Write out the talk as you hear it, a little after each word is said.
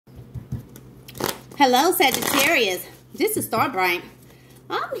Hello, Sagittarius. This is Starbright.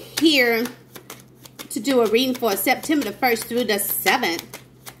 I'm here to do a reading for September the 1st through the 7th.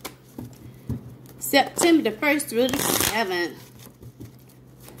 September the 1st through the 7th.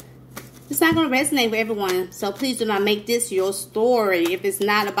 It's not going to resonate with everyone, so please do not make this your story if it's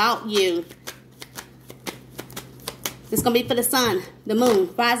not about you. It's going to be for the sun, the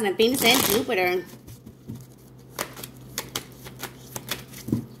moon, rising of Venus, and Jupiter.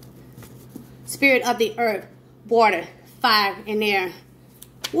 Spirit of the earth, water, fire, and air.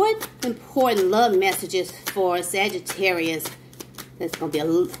 What important love messages for Sagittarius? There's going to be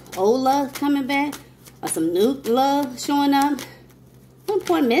old love coming back or some new love showing up. What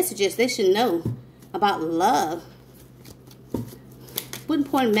important messages they should know about love? What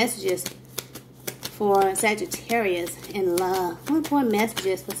important messages for Sagittarius in love? What important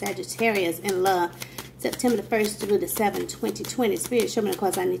messages for Sagittarius in love? September the 1st through the 7th, 2020. Spirit, show me the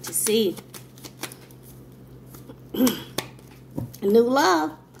cards I need to see. New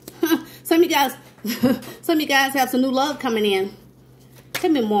love. Some of you guys have some new love coming in. Tell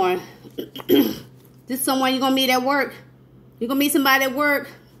me more. This is someone you're gonna meet at work. You're gonna meet somebody at work.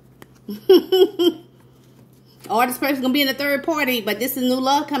 Or this person's gonna be in a third party, but this is new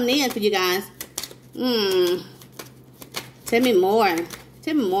love coming in for you guys. Tell me more.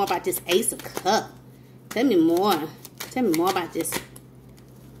 Tell me more about this Ace of Cups. Tell me more. Tell me more about this.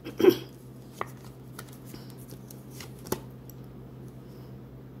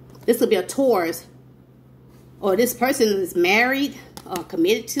 This will be a Taurus. Or this person is married or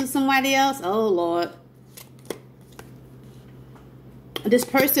committed to somebody else. Oh, Lord. This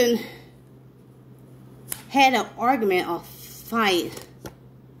person had an argument or fight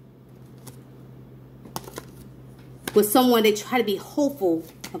with someone they try to be hopeful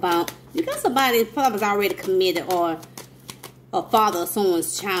about. You got somebody probably already committed, or a father of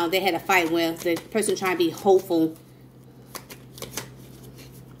someone's child they had a fight with. The person trying to be hopeful.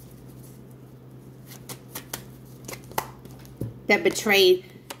 That betrayed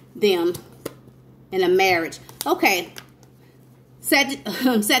them in a marriage. Okay.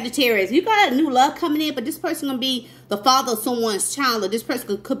 Sagittarius, you got a new love coming in, but this person gonna be the father of someone's child, or this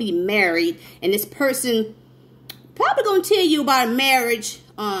person could be married, and this person probably gonna tell you about a marriage.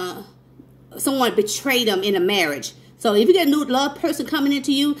 Someone betrayed them in a marriage. So if you get a new love person coming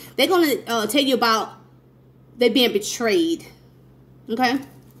into you, they're gonna tell you about they being betrayed. Okay.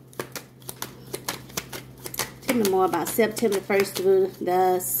 Tell me more about September 1st through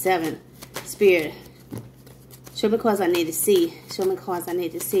the 7th. Spirit, show me cards I need to see. Show me cards I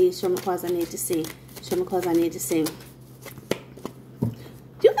need to see. Show me cards I need to see. Show me cards I need to see.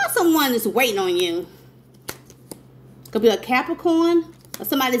 You got someone that's waiting on you. Could be a Capricorn, or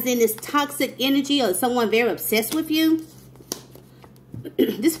somebody's in this toxic energy, or someone very obsessed with you.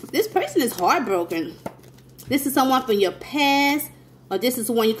 This person is heartbroken. This is someone from your past, or this is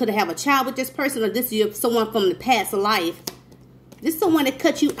someone you could have a child with this person, or this is someone from the past life. This is someone that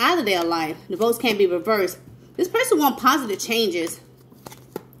cut you out of their life. The votes can't be reversed. This person wants positive changes.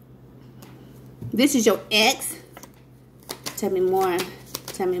 This is your ex. Tell me more.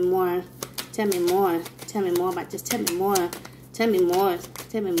 Tell me more. Tell me more. Tell me more about this. Tell me more. Tell me more.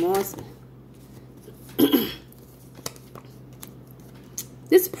 Tell me more.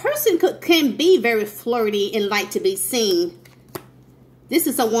 This person can be very flirty and like to be seen. This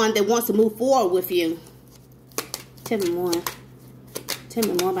is someone that wants to move forward with you. Tell me more. Tell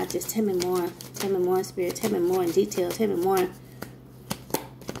me more about this. Tell me more. Tell me more, Spirit. Tell me more in detail. Tell me more.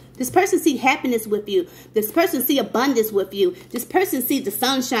 This person see happiness with you. This person see abundance with you. This person see the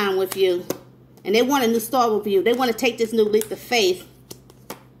sunshine with you. And they want a new start with you. They want to take this new leap of faith.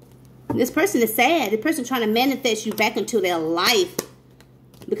 This person is sad. This person trying to manifest you back into their life.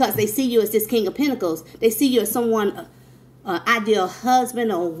 Because they see you as this King of Pentacles. They see you as someone, ideal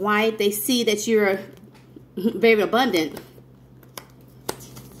husband or wife. They see that you're very abundant.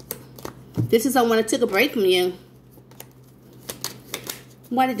 This is someone that took a break from you.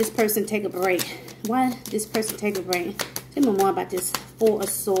 Why did this person take a break? Why did this person take a break? Tell me more about this Four of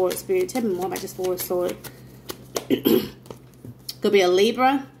Swords, Spirit. Tell me more about this Four of Swords. Could be a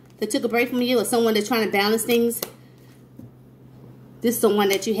Libra that took a break from you, or someone that's trying to balance things. This is someone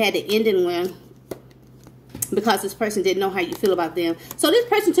that you had to end in with, because this person didn't know how you feel about them. So this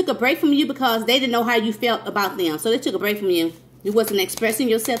person took a break from you because they didn't know how you felt about them. So they took a break from you. You wasn't expressing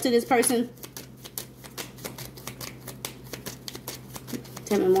yourself to this person.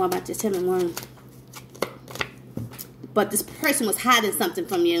 Tell me more about this. Tell me more. But this person was hiding something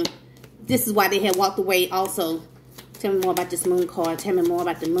from you. This is why they had walked away also. Tell me more about this moon card. Tell me more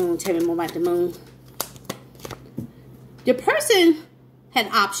about the moon. Tell me more about the moon. Your person had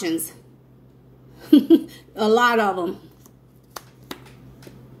options. A lot of them.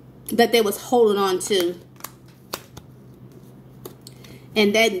 That they was holding on to.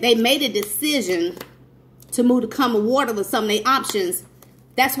 And that they made a decision to move to come of water with some of their options.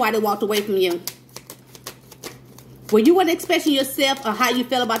 That's why they walked away from you. Well, you weren't expressing yourself or how you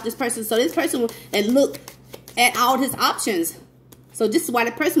feel about this person. So this person had looked at all his options. So this is why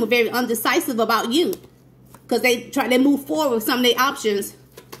the person was very undecisive about you. Because they move forward with some of their options.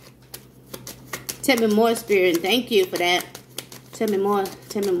 Tell me more, Spirit. Thank you for that. Tell me more.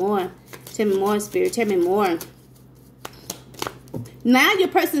 Tell me more. Tell me more, Spirit. Tell me more. Now your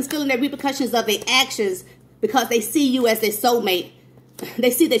person is feeling the repercussions of their actions because they see you as their soulmate.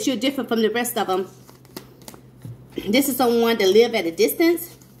 They see that you're different from the rest of them. This is someone that live at a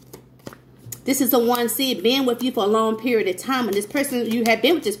distance. This is someone being with you for a long period of time. And this person, you have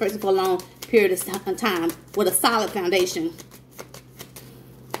been with this person for a long period of time with a solid foundation.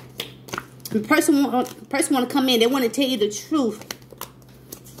 The person want to come in. They want to tell you the truth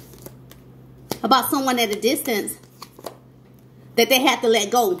about someone at a distance that they have to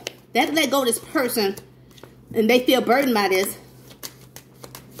let go. They have to let go of this person, and they feel burdened by this.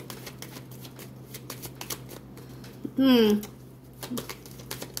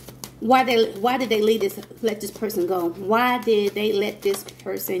 Why did they let this person go? Why did they let this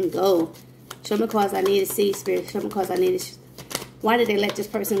person go? Show me cause I need to see, Spirit. Show me cause I need to. Why did they let this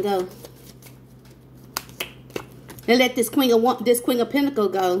person go? They let this Queen of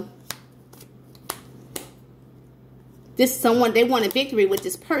Pentacles go. This is someone, they wanted victory with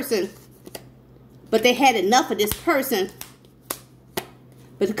this person, but they had enough of this person.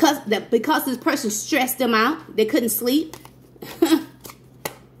 But because this person stressed them out, they couldn't sleep.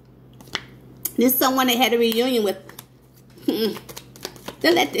 This is someone they had a reunion with.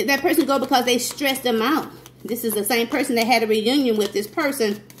 They let that person go because they stressed them out. This is the same person that had a reunion with this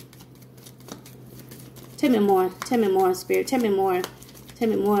person. Tell me more. Tell me more, Spirit. Tell me more. Tell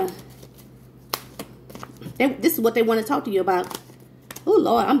me more. This is what they want to talk to you about. Oh,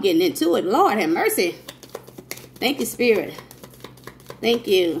 Lord, I'm getting into it. Lord, have mercy. Thank you, Spirit. Thank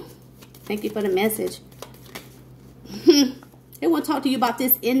you. Thank you for the message. They want to talk to you about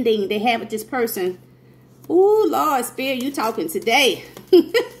this ending they have with this person. Oh, Lord, Spirit, you talking today.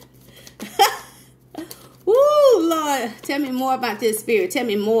 Oh, Lord, tell me more about this, Spirit. Tell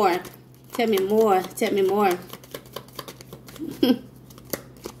me more. Tell me more. Tell me more.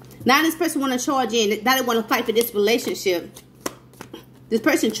 Now this person want to charge in. Now they want to fight for this relationship. This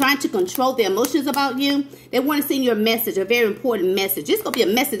person trying to control their emotions about you. They want to send you a message, a very important message. It's going to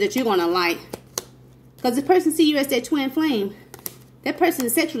be a message that you're going to like. Because this person see you as their twin flame. That person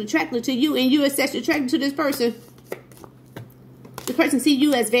is sexually attracted to you, and you are sexually attracted to this person. The person see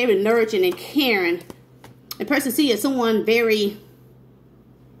you as very nurturing and caring. The person see you as someone very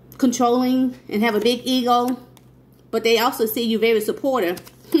controlling and have a big ego. But they also see you very supportive.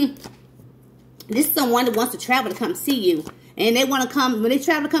 This is someone that wants to travel to come see you. And they want to come, when they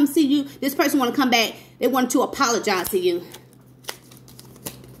travel to come see you, this person want to come back. They want to apologize to you.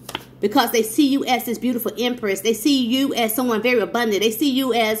 Because they see you as this beautiful empress. They see you as someone very abundant. They see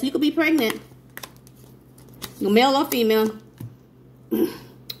you as, you could be pregnant. Male or female.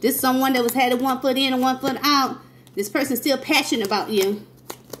 This is someone that was had 1 foot in and 1 foot out. This person's still passionate about you.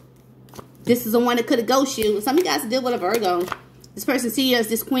 This is the one that could have ghosted you. Some of you guys deal with a Virgo. This person see you as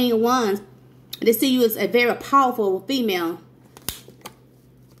this Queen of Wands. They see you as a very powerful female.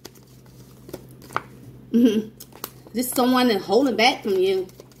 This is someone that's holding back from you.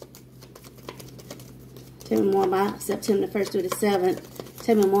 Tell me more about September the 1st through the 7th.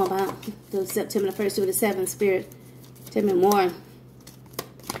 Tell me more about the September the 1st through the 7th, Spirit. Tell me more.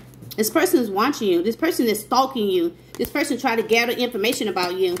 This person is watching you. This person is stalking you. This person trying to gather information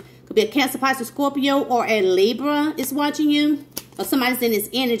about you. Could be a Cancer, Pisces, Scorpio, or a Libra is watching you. Or somebody's in this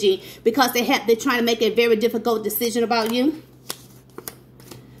energy because they're trying to make a very difficult decision about you.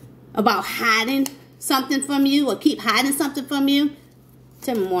 About hiding something from you or keep hiding something from you.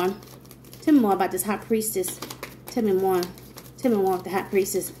 Tell me more. Tell me more about this High Priestess. Tell me more. Tell me more about the High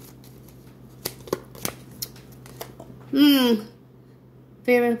Priestess.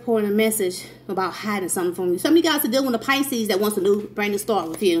 Very important message about hiding something from you. Some of you guys are dealing with a Pisces that wants a brand new start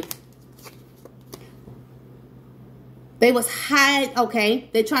with you. They was okay.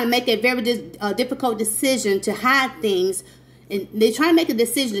 They're trying to make a very difficult decision to hide things. And they're trying to make a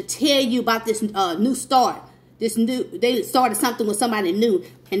decision to tell you about this new start. They started something with somebody new.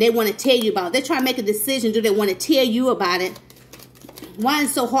 And they want to tell you about it. They're trying to make a decision. Do they want to tell you about it? Why is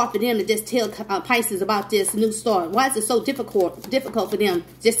it so hard for them to just tell Pisces about this new start? Why is it so difficult for them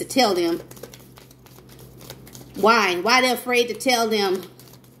just to tell them? Why? Why they're afraid to tell them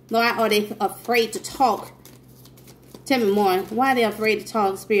Why are they afraid to talk? Tell me more. Why are they afraid to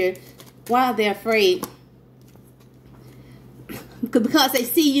talk, Spirit? Why are they afraid? Because they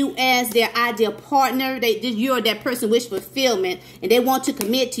see you as their ideal partner. You're that person wish fulfillment, and they want to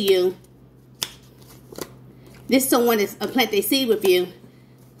commit to you. This is someone that's plant their seed with you.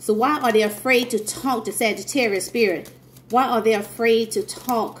 So why are they afraid to talk to Sagittarius, Spirit? Why are they afraid to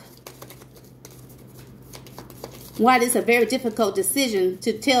talk? Why this is a very difficult decision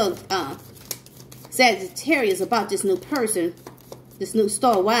to tell Sagittarius about this new person, this new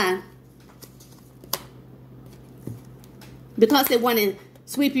star. Why? Because they want to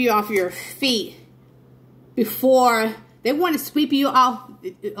sweep you off your feet before they want to sweep you off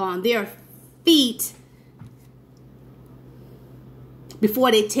on their feet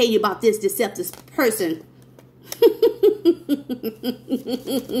before they tell you about this deceptive person.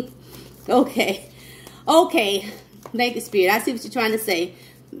 Okay. Thank you, Spirit. I see what you're trying to say.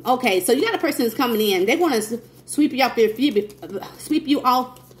 Okay, so you got a person who's coming in. They want to sweep you off your feet, sweep you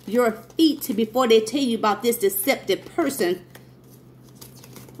off your feet before they tell you about this deceptive person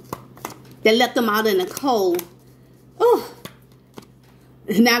that left them out in the cold. Oh,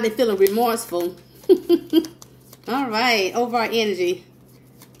 now they're feeling remorseful. All right, overall energy.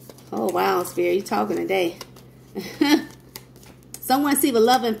 Oh, wow, Spirit, you're talking today. Someone see the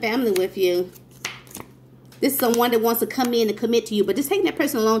love and family with you. This is someone that wants to come in and commit to you, but it's taking that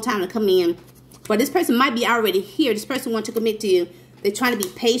person a long time to come in. But this person might be already here. This person wants to commit to you. They're trying to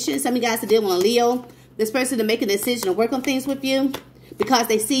be patient. Some of you guys are dealing with a Leo. This person to make a decision to work on things with you because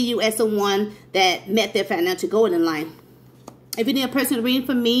they see you as someone that met their financial goal in life. If you need a personal reading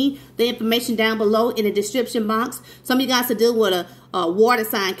from me, the information down below in the description box. Some of you guys are dealing with a water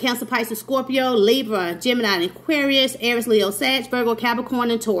sign: Cancer, Pisces, Scorpio, Libra, Gemini, and Aquarius, Aries, Leo, Sag, Virgo,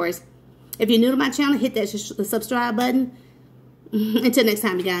 Capricorn, and Taurus. If you're new to my channel, hit that subscribe button. Until next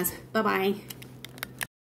time, you guys. Bye-bye.